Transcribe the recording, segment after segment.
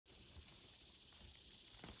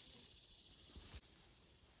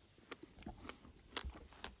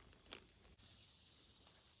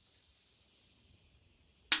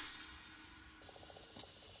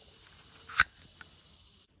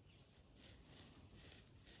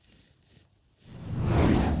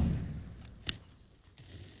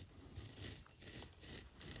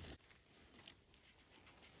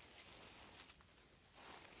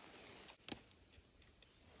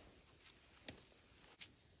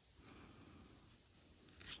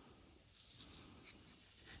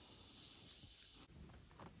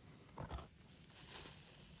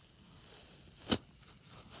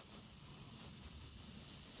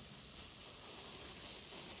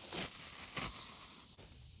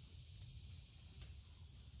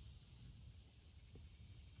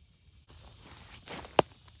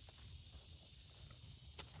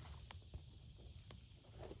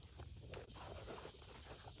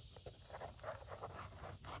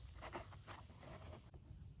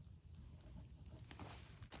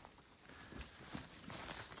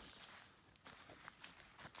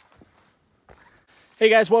Hey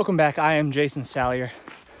guys, welcome back. I am Jason Sallier,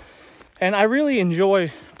 and I really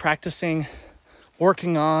enjoy practicing,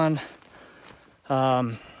 working on,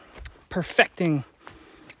 perfecting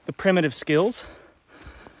the primitive skills.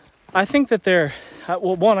 I think that they're,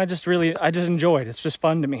 well, one, I just enjoy it. It's just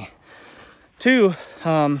fun to me. Two,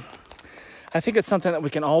 I think it's something that we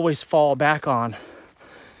can always fall back on.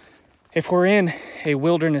 If we're in a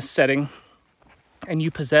wilderness setting and you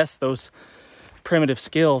possess those primitive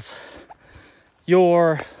skills,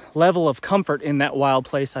 your level of comfort in that wild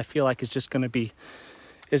place, I feel like, is going to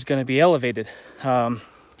be elevated.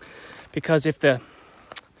 Because if the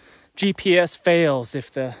GPS fails,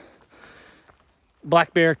 if the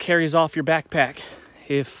black bear carries off your backpack,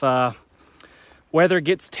 if weather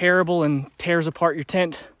gets terrible and tears apart your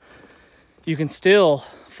tent, you can still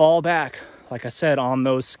fall back, like I said, on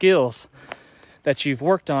those skills that you've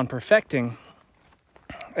worked on perfecting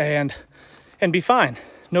and be fine.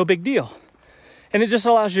 No big deal. And it just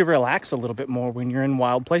allows you to relax a little bit more when you're in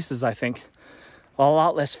wild places, I think. A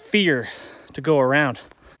lot less fear to go around.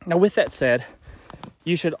 Now, with that said,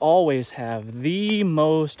 you should always have the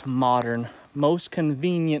most modern, most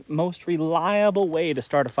convenient, most reliable way to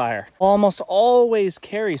start a fire. I'll almost always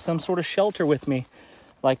carry some sort of shelter with me.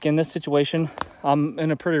 Like in this situation, I'm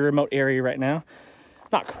in a pretty remote area right now.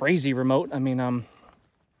 Not crazy remote. I mean, I'm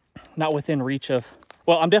not within reach of,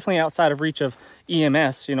 well, I'm definitely outside of reach of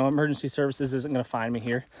EMS. You know, emergency services isn't going to find me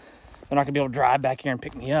here. They're not going to be able to drive back here and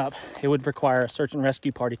pick me up. It would require a search and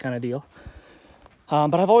rescue party kind of deal.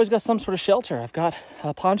 But I've always got some sort of shelter. I've got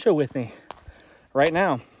a poncho with me right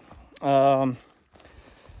now. I've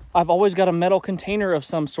always got a metal container of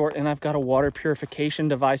some sort, and I've got a water purification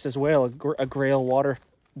device as well, a Grail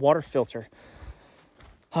water filter.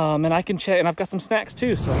 And I can check, and I've got some snacks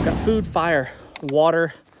too. So I've got food, fire,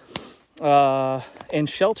 water, and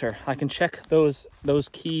shelter. I can check those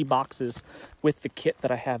key boxes with the kit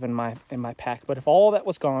that I have in my pack. But if all that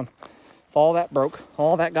was gone, if all that broke,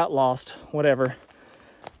 all that got lost, whatever,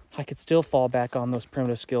 I could still fall back on those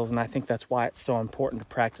primitive skills, and I think that's why it's so important to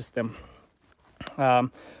practice them.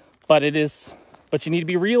 But you need to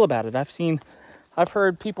be real about it. I've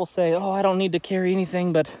heard people say, "Oh, I don't need to carry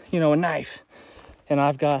anything but, a knife." And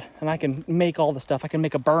I can make all the stuff. I can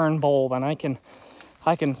make a burn bowl, and I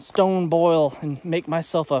can stone boil and make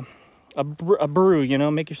myself a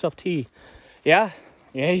brew, make yourself tea. Yeah,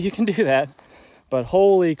 you can do that. But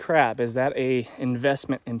holy crap, is that a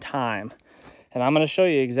investment in time? And I'm going to show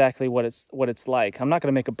you exactly what it's like. I'm not going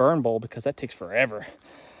to make a burn bowl because that takes forever.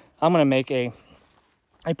 I'm going to make a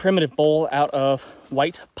primitive bowl out of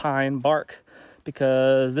white pine bark,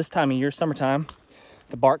 because this time of year, summertime,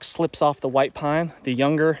 the bark slips off the white pine. The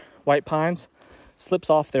younger white pines slips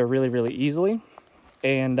off there really, really easily.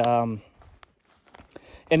 And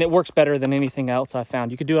it works better than anything else I've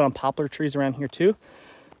found. You could do it on poplar trees around here too,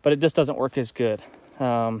 but it just doesn't work as good,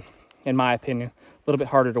 in my opinion. A little bit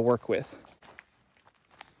harder to work with.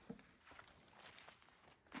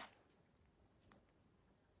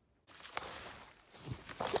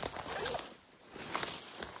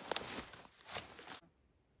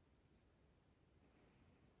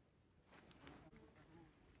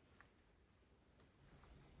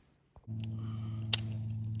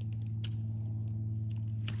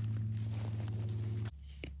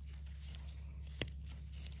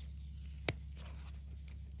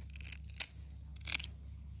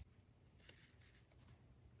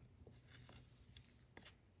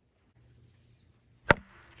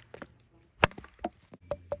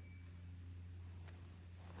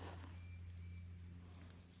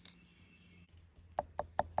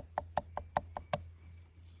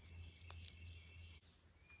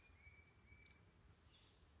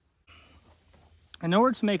 In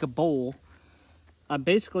order to make a bowl, I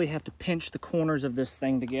basically have to pinch the corners of this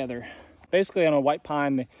thing together. Basically, on a white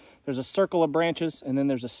pine, there's a circle of branches, and then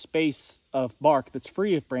there's a space of bark that's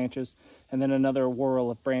free of branches, and then another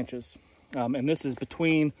whorl of branches. And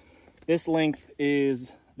this length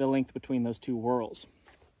is the length between those two whorls.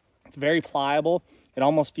 It's very pliable. It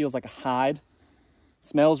almost feels like a hide.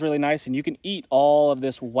 Smells really nice, and you can eat all of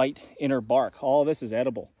this white inner bark. All of this is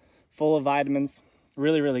edible, full of vitamins.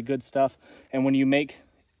 Really, really good stuff. And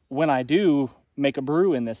when I do make a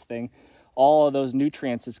brew in this thing, all of those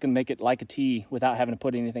nutrients, it's going to make it like a tea without having to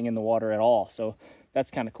put anything in the water at all. So that's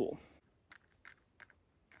kind of cool.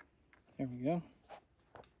 There we go.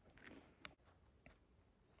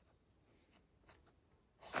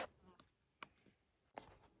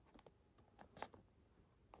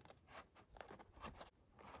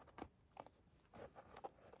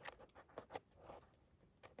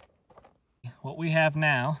 What we have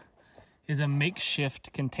now is a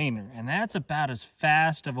makeshift container, and that's about as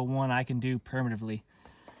fast of a one I can do primitively.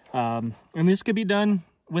 And this could be done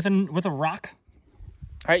with a rock.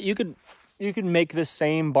 All right, you could make this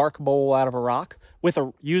same bark bowl out of a rock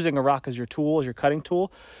using a rock as your tool, as your cutting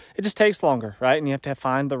tool. It just takes longer, right? And you have to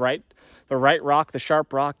find the right rock, the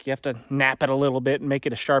sharp rock. You have to nap it a little bit and make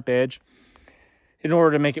it a sharp edge in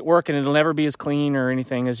order to make it work, and it'll never be as clean or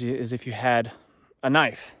anything as if you had a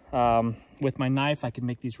knife. With my knife, I can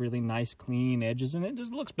make these really nice, clean edges, and it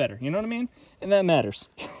just looks better. You know what I mean? And that matters.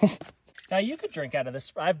 Now, you could drink out of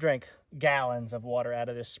this. I've drank gallons of water out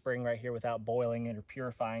of this spring right here without boiling it or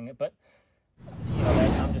purifying it, but you know,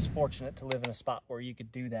 I'm just fortunate to live in a spot where you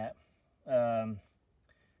could do that.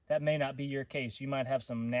 That may not be your case. You might have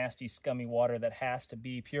some nasty, scummy water that has to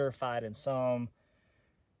be purified in some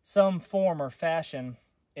form or fashion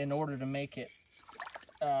in order to make it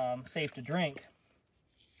safe to drink.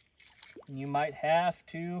 You might have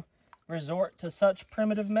to resort to such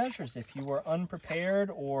primitive measures if you were unprepared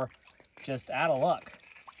or just out of luck.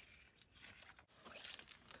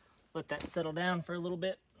 Let that settle down for a little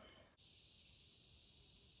bit.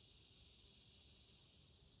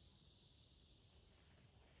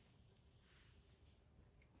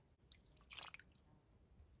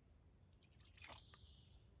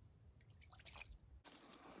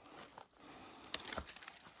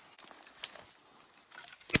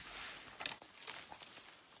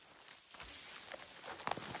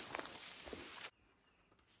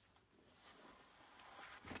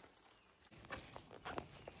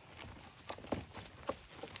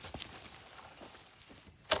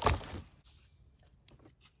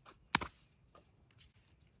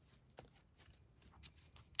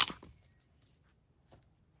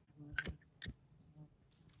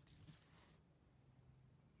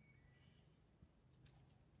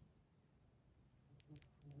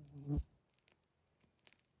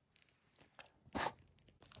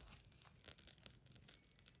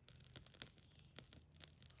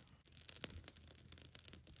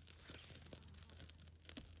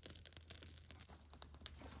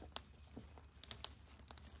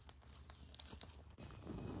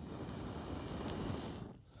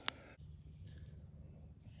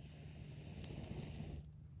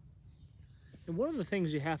 And one of the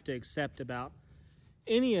things you have to accept about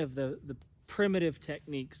any of the primitive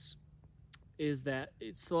techniques is that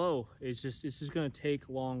it's slow. It's just going to take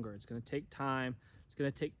longer. It's going to take time. It's going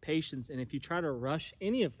to take patience. And if you try to rush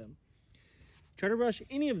any of them,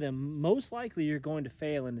 most likely you're going to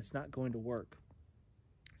fail and it's not going to work.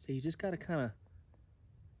 So you just got to kind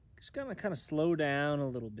of slow down a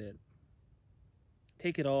little bit.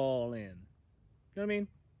 Take it all in. You know what I mean?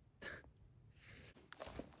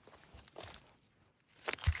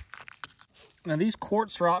 Now these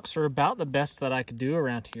quartz rocks are about the best that I could do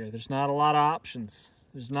around here. There's not a lot of options.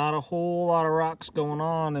 There's not a whole lot of rocks going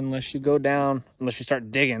on unless you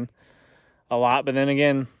start digging a lot. But then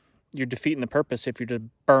again, you're defeating the purpose if you're just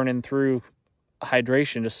burning through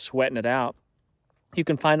hydration, just sweating it out. You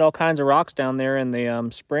can find all kinds of rocks down there in the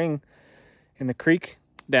spring, in the creek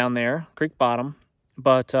down there, creek bottom.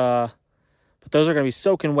 But those are going to be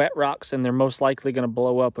soaking wet rocks, and they're most likely going to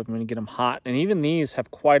blow up when you get them hot. And even these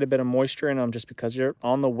have quite a bit of moisture in them just because you're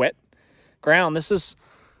on the wet ground. This is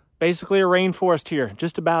basically a rainforest here,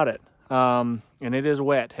 just about it. And it is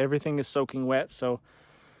wet. Everything is soaking wet. So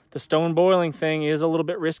the stone boiling thing is a little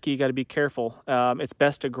bit risky. You got to be careful. It's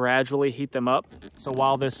best to gradually heat them up. So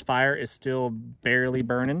while this fire is still barely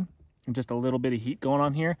burning and just a little bit of heat going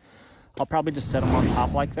on here, I'll probably just set them on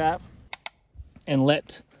top like that and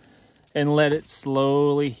let it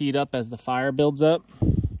slowly heat up as the fire builds up,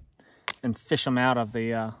 and fish them out of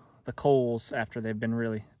the coals after they've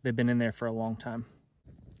been in there for a long time.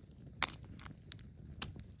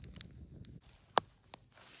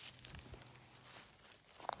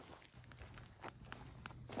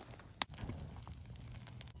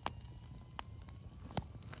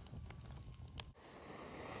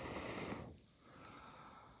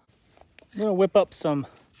 I'm gonna whip up some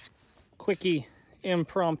quickie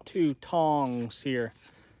impromptu tongs here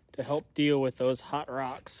to help deal with those hot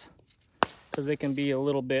rocks, because they can be a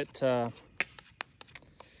little bit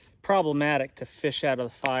problematic to fish out of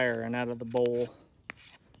the fire and out of the bowl.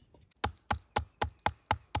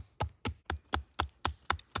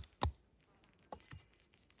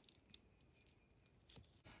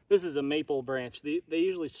 This is a maple branch. They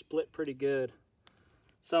usually split pretty good.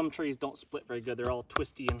 Some trees don't split very good. They're all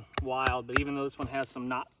twisty and wild, but even though this one has some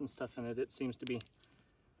knots and stuff in it, it seems to be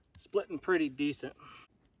splitting pretty decent.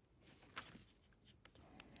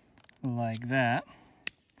 Like that.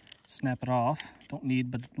 Snap it off. Don't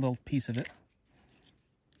need but a little piece of it.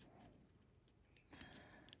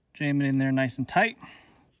 Jam it in there nice and tight.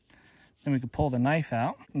 Then we can pull the knife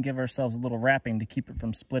out and give ourselves a little wrapping to keep it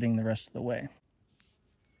from splitting the rest of the way.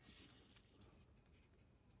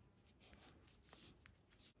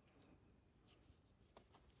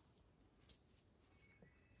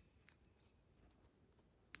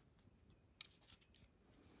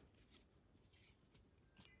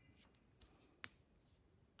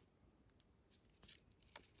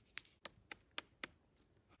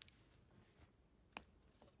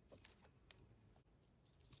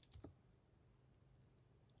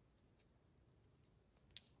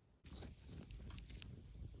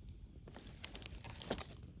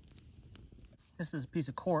 This is a piece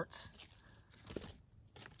of quartz.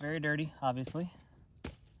 Very dirty, obviously,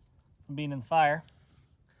 from being in the fire,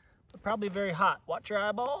 but probably very hot. Watch your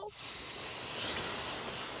eyeballs.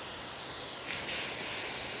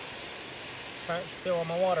 Trying to spill all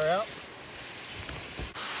my water out.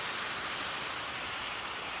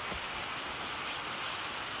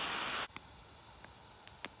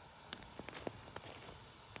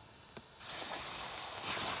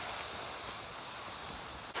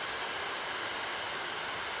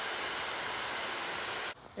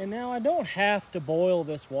 And now I don't have to boil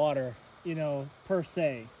this water, you know, per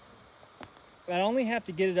se. I only have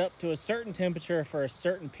to get it up to a certain temperature for a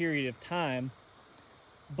certain period of time,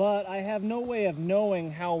 but I have no way of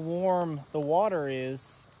knowing how warm the water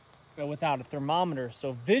is without a thermometer.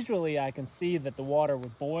 So visually I can see that the water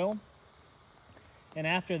would boil. And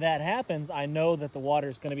after that happens, I know that the water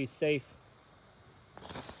is going to be safe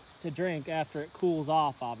to drink after it cools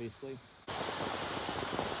off, obviously.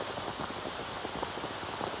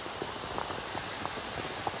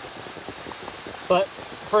 But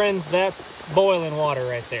friends, that's boiling water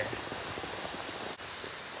right there.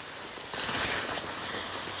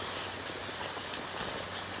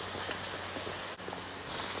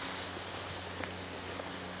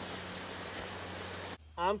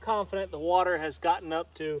 I'm confident the water has gotten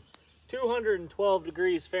up to 212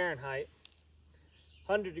 degrees Fahrenheit,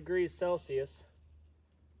 100 degrees Celsius,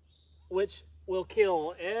 which will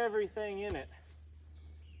kill everything in it.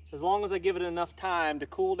 As long as I give it enough time to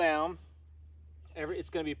cool down, it's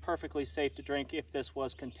going to be perfectly safe to drink if this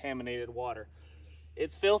was contaminated water.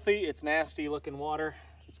 It's filthy, it's nasty looking water.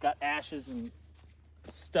 It's got ashes and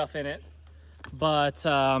stuff in it. But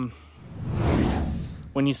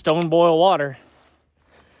when you stone boil water,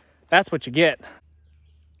 that's what you get.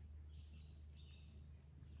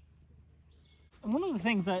 And one of the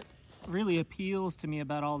things that really appeals to me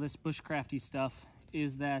about all this bushcrafty stuff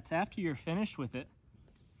is that after you're finished with it,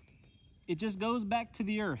 it just goes back to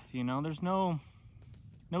the earth, you know? There's no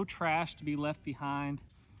trash to be left behind.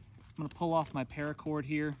 I'm gonna pull off my paracord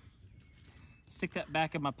here, stick that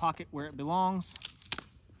back in my pocket where it belongs,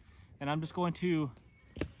 and I'm just going to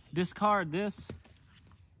discard this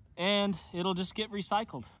and it'll just get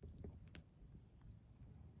recycled.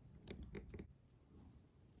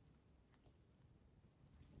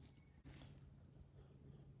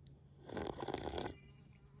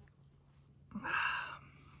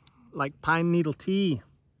 Like pine needle tea.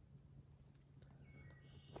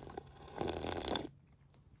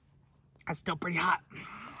 That's still pretty hot.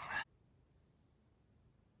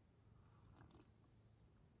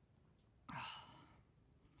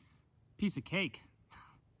 Piece of cake.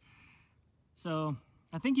 So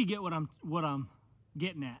I think you get what I'm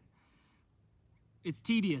getting at. It's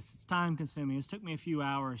tedious, it's time consuming. This took me a few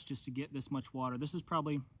hours just to get this much water. This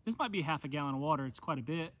might be half a gallon of water. It's quite a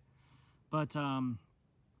bit, but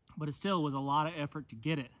it still was a lot of effort to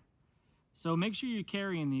get it. So make sure you're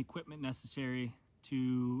carrying the equipment necessary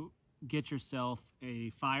to get yourself a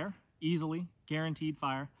fire, easily, guaranteed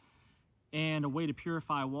fire, and a way to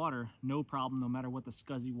purify water, no problem, no matter what the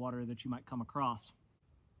scuzzy water that you might come across.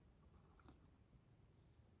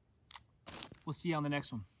 We'll see you on the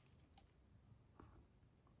next one.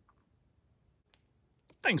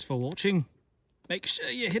 Thanks for watching. Make sure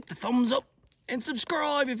you hit the thumbs up and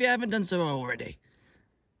subscribe if you haven't done so already.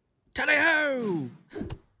 Tally-ho!